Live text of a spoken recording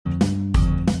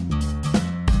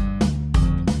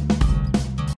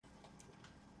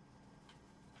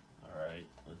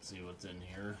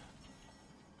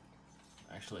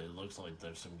Actually, it looks like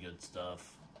there's some good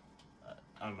stuff.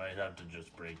 I might have to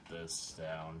just break this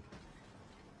down.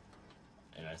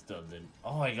 And I still didn't.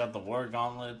 Oh, I got the war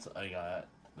gauntlets. I got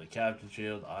the captain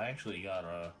shield. I actually got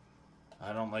a.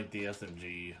 I don't like the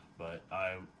SMG, but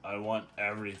I want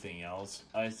everything else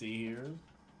I see here.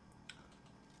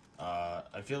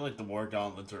 I feel like the war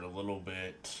gauntlets are a little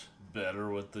bit better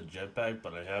with the jetpack,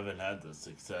 but I haven't had the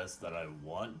success that I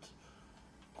want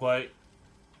quite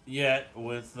yet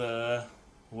with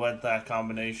that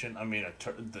combination. I mean,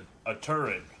 a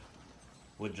turret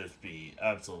would just be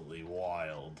absolutely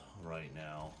wild right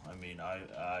now. I mean,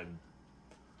 I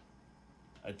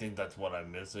think that's what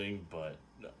I'm missing, but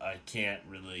I can't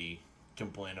really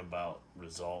complain about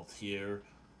results here.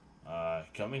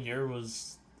 Coming here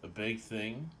was a big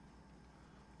thing.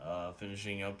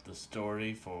 Finishing up the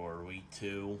story for week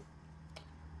 2.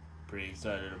 Pretty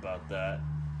excited about that.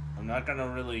 I'm not gonna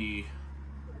really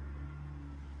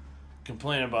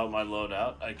complain about my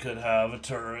loadout. I could have a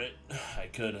turret, I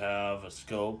could have a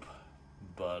scope,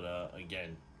 but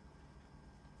again,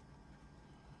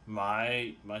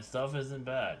 my stuff isn't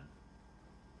bad.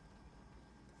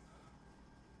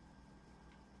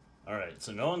 Alright,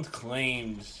 so no one's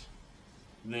claimed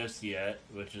this yet,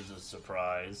 which is a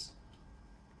surprise.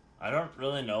 I don't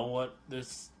really know what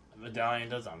this medallion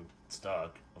does. I'm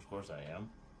stuck. Of course I am.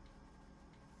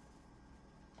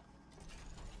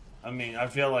 I mean, I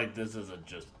feel like this is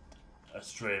just a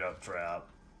straight up trap.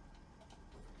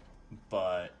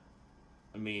 But,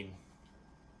 I mean,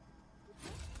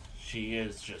 she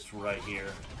is just right here.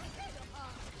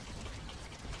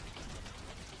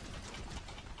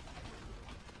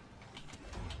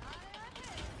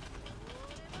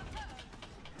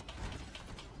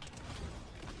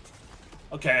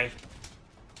 Okay.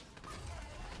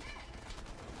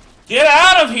 Get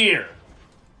out of here!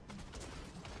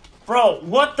 Bro,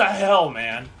 what the hell,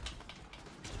 man?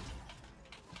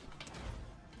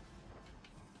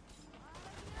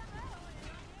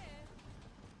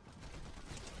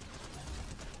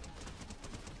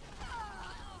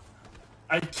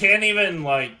 I can't even,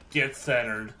 like, get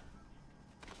centered.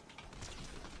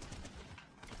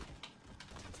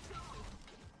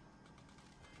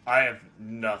 I have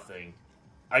nothing.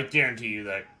 I guarantee you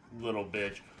that little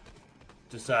bitch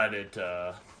decided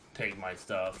to take my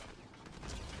stuff.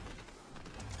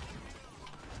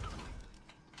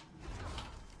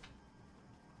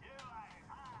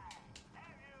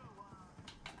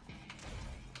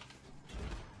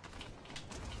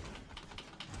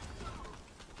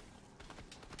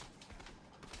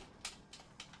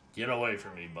 Get away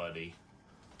from me, buddy.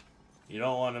 You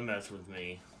don't want to mess with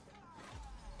me.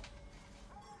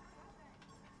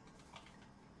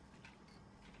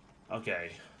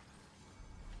 Okay.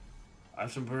 I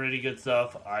have some pretty good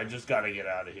stuff. I just gotta get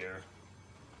out of here.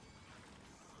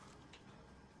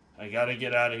 I gotta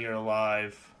get out of here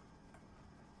alive.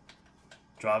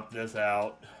 Drop this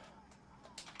out.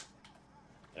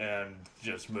 And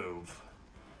just move.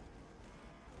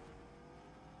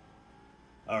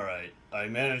 Alright. I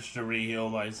managed to re-heal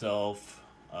myself.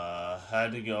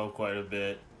 Had to go quite a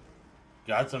bit.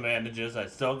 Got some bandages. I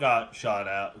still got shot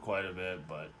at quite a bit,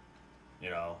 but you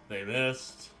know, they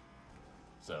missed.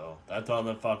 So that's all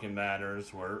that fucking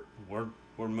matters. We're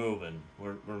moving.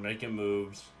 We're making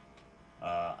moves.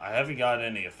 I haven't got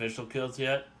any official kills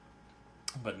yet,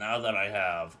 but now that I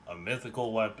have a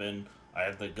mythical weapon, I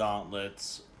have the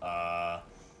gauntlets.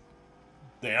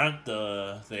 They aren't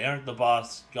the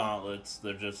boss gauntlets.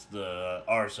 They're just the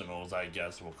arsenals, I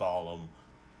guess we'll call them.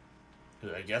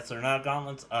 'Cause I guess they're not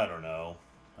gauntlets. I don't know.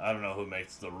 I don't know who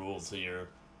makes the rules here,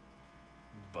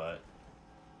 but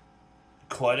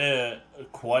quite an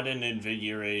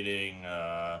invigorating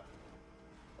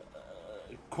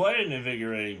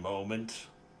moment,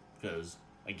 because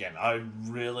again, I've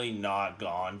really not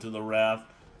gone to the raft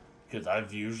because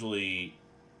I've usually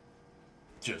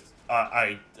just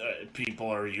people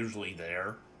are usually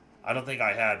there. I don't think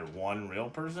I had one real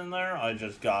person there. I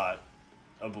just got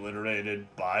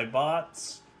obliterated by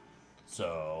bots.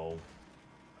 So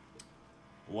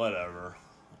whatever.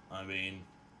 I mean,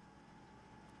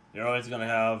 you're always going to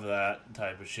have that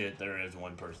type of shit. There is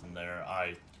one person there.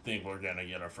 I think we're going to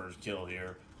get our first kill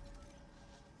here.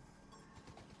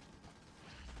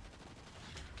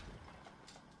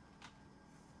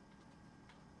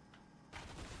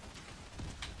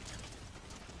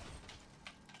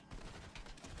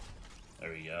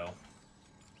 There we go.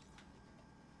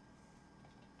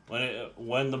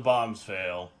 When the bombs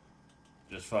fail,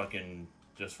 just fucking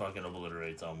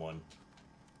obliterate someone.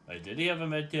 Did he have a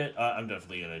med kit? I'm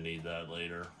definitely gonna need that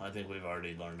later. I think we've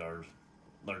already learned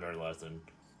our lesson.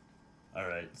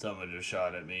 Alright, someone just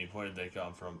shot at me. Where did they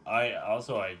come from? I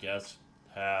also, I guess,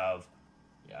 have...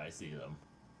 Yeah, I see them.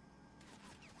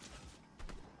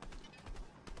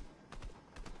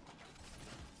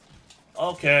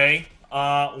 Okay.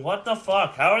 What the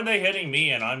fuck? How are they hitting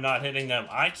me and I'm not hitting them?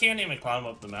 I can't even climb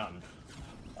up the mountain.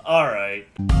 Alright.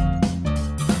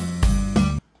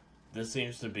 This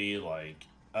seems to be like...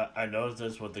 I noticed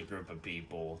this with the group of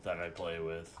people that I play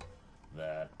with.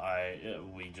 That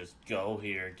we just go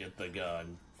here, get the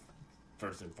gun,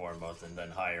 first and foremost, and then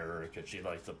hire her because she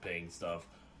likes the ping stuff.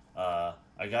 I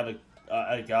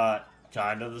got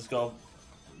kind of the scope.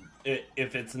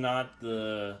 If it's not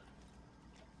the...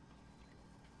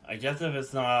 I guess if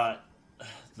it's not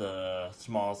the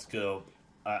small scope,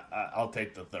 I'll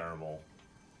take the thermal.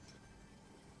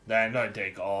 Then I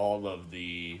take all of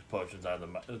the potions out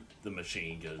of the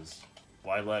machine, because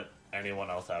why let anyone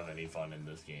else have any fun in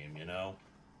this game, you know?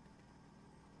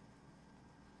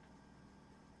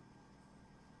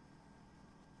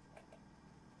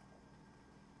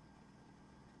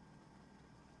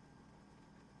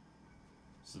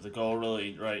 So the goal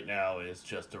really right now is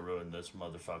just to ruin this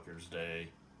motherfucker's day.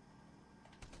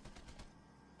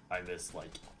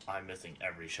 I'm missing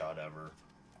every shot ever.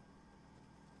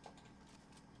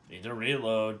 Need to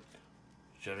reload.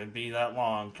 Shouldn't be that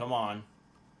long. Come on.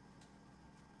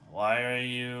 Why are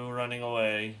you running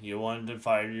away? You wanted to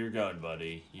fire your gun,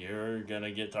 buddy. You're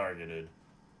gonna get targeted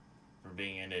for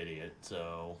being an idiot,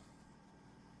 so...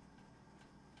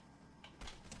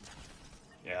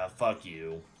 Yeah, fuck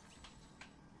you.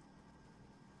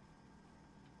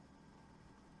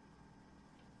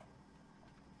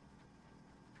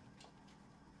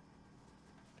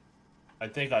 I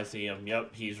think I see him.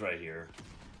 Yep, he's right here.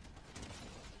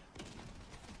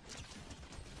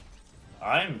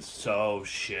 I'm so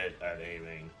shit at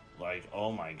aiming. Like,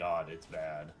 oh my god, it's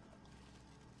bad.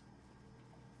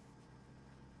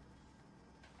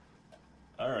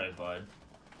 Alright, bud.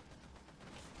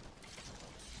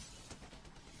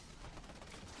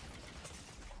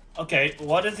 Okay,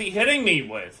 what is he hitting me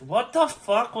with? What the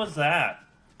fuck was that?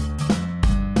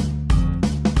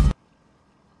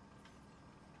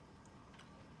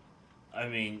 I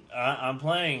mean, I'm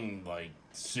playing, like,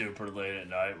 super late at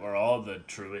night, where all the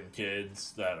truant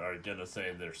kids that are gonna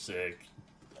say they're sick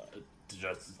to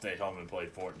just stay home and play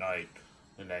Fortnite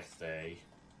the next day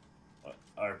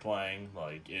are playing.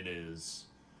 Like, it is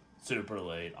super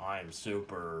late. I'm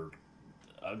super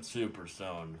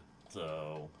stoned,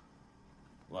 so,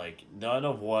 like, none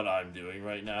of what I'm doing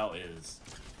right now is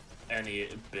any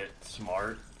bit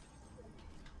smart.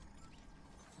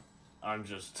 I'm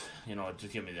just, you know,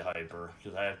 just give me the hyper,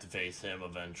 because I have to face him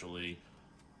eventually.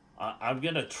 I'm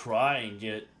gonna try and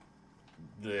get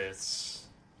this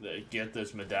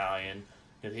medallion,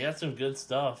 because he has some good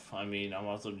stuff. I mean, I'm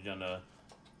also gonna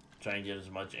try and get as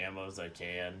much ammo as I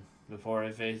can before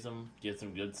I face him, get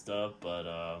some good stuff, but,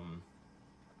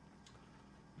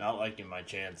 not liking my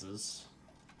chances.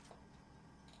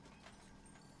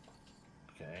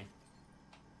 Okay.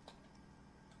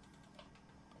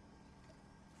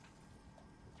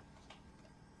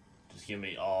 Just give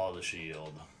me all the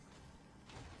shield.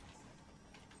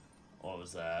 What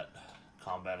was that?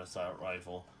 Combat assault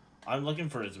rifle. I'm looking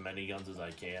for as many guns as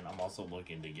I can. I'm also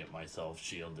looking to get myself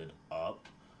shielded up.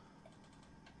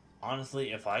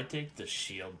 Honestly, if I take the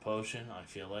shield potion, I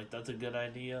feel like that's a good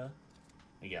idea.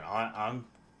 Again, I'm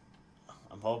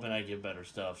hoping I get better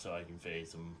stuff so I can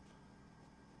face them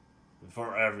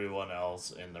before everyone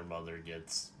else and their mother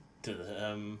gets to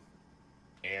them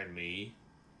and me.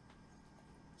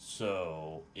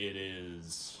 So, it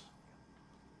is...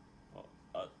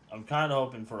 I'm kind of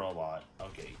hoping for a lot.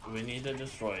 Okay, we need to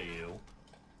destroy you.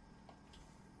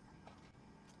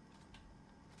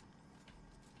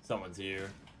 Someone's here.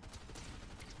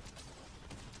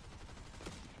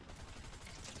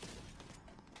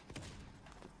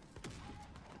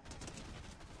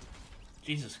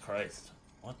 Jesus Christ.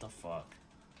 What the fuck?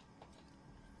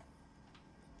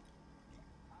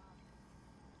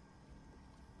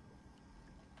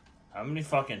 How many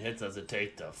fucking hits does it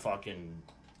take to fucking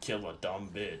kill a dumb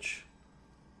bitch?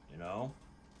 You know?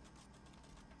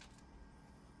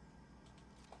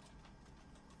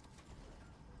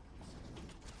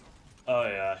 Oh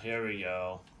yeah, here we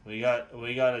go. We got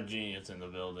a genius in the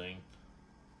building.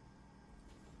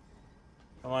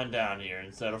 Come on down here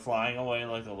instead of flying away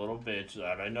like a little bitch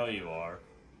that I know you are.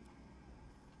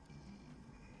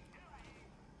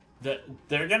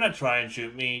 They're gonna try and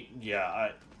shoot me.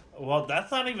 Yeah, well,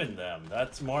 that's not even them.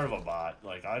 That's more of a bot.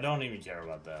 Like, I don't even care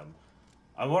about them.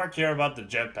 I more care about the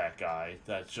jetpack guy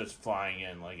that's just flying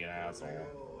in like an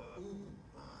asshole.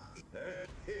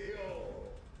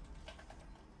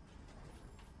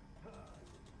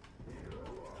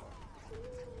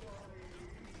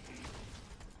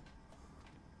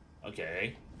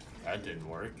 Okay, that didn't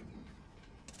work.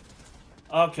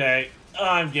 Okay,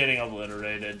 I'm getting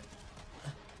obliterated.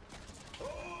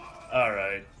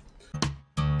 Alright.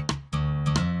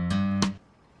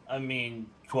 I mean,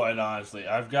 quite honestly,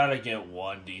 I've got to get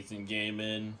one decent game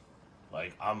in.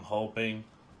 Like, I'm hoping.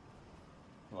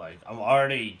 Like, I'm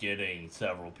already getting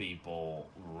several people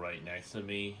right next to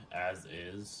me, as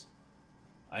is.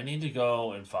 I need to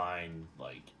go and find,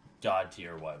 like, god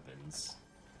tier weapons.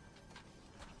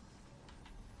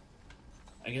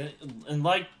 And,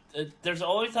 like, there's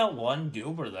always that one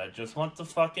goober that just wants to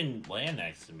fucking land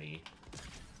next to me.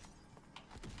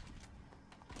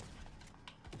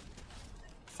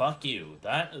 Fuck you.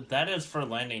 That is for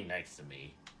landing next to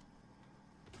me.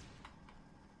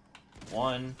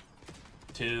 1,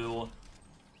 2.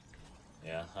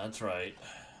 Yeah, that's right.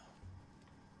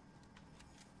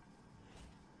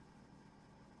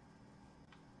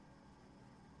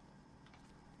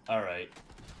 Alright.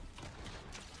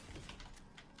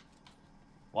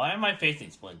 Why am I facing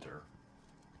Splinter?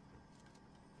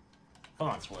 Come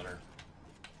on, Splinter.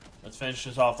 Let's finish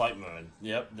this off like Moon.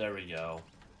 Yep, there we go.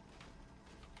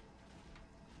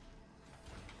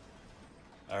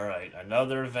 Alright,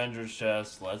 another Avengers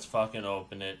chest. Let's fucking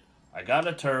open it. I got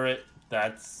a turret.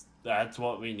 That's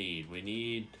what we need. We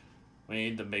need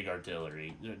the big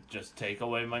artillery. Just take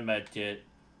away my medkit.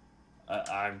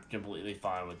 I'm completely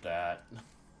fine with that.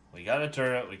 We got a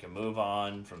turret. We can move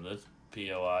on from this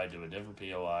POI to a different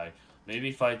POI.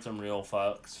 Maybe fight some real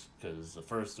fucks, because the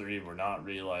first 3 were not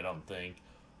real, I don't think.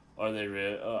 Or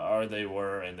they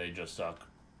were, and they just suck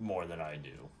more than I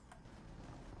do.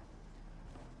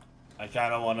 I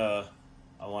kind of want to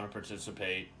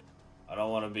participate. I don't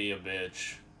want to be a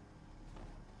bitch.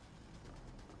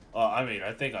 Well, I mean,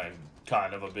 I think I'm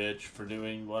kind of a bitch for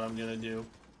doing what I'm gonna do.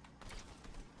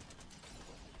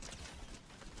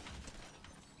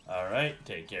 Alright,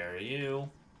 take care of you.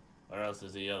 Where else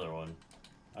is the other one?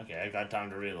 Okay, I got time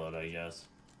to reload, I guess.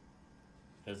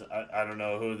 Because I don't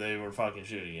know who they were fucking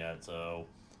shooting at, so...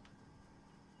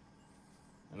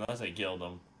 Unless I killed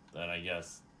them, then I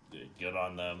guess good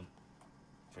on them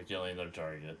for killing their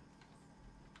target.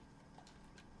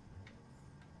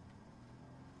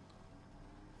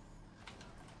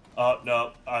 Oh,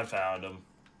 no, I found him.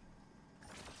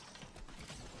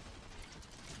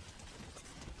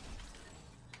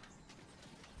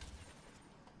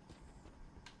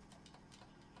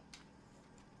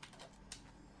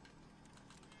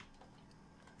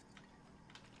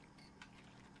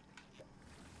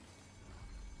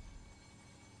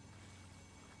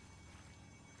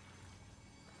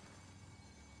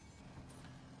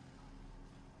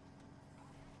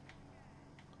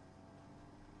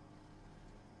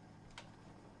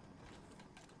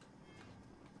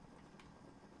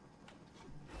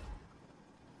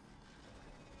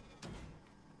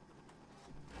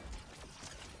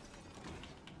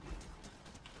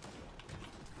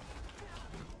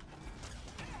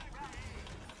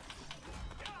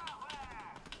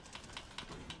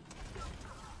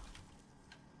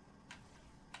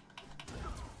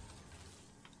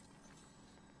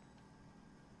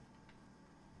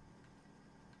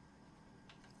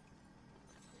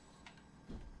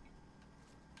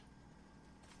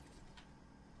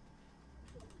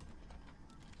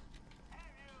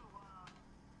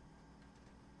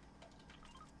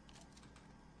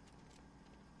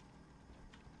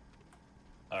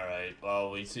 Alright,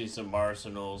 well, we see some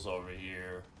arsenals over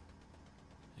here.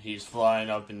 He's flying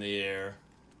up in the air.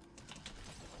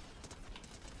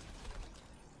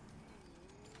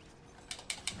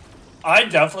 I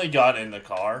definitely got in the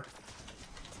car.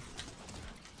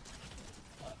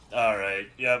 Alright,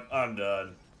 yep, I'm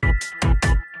done.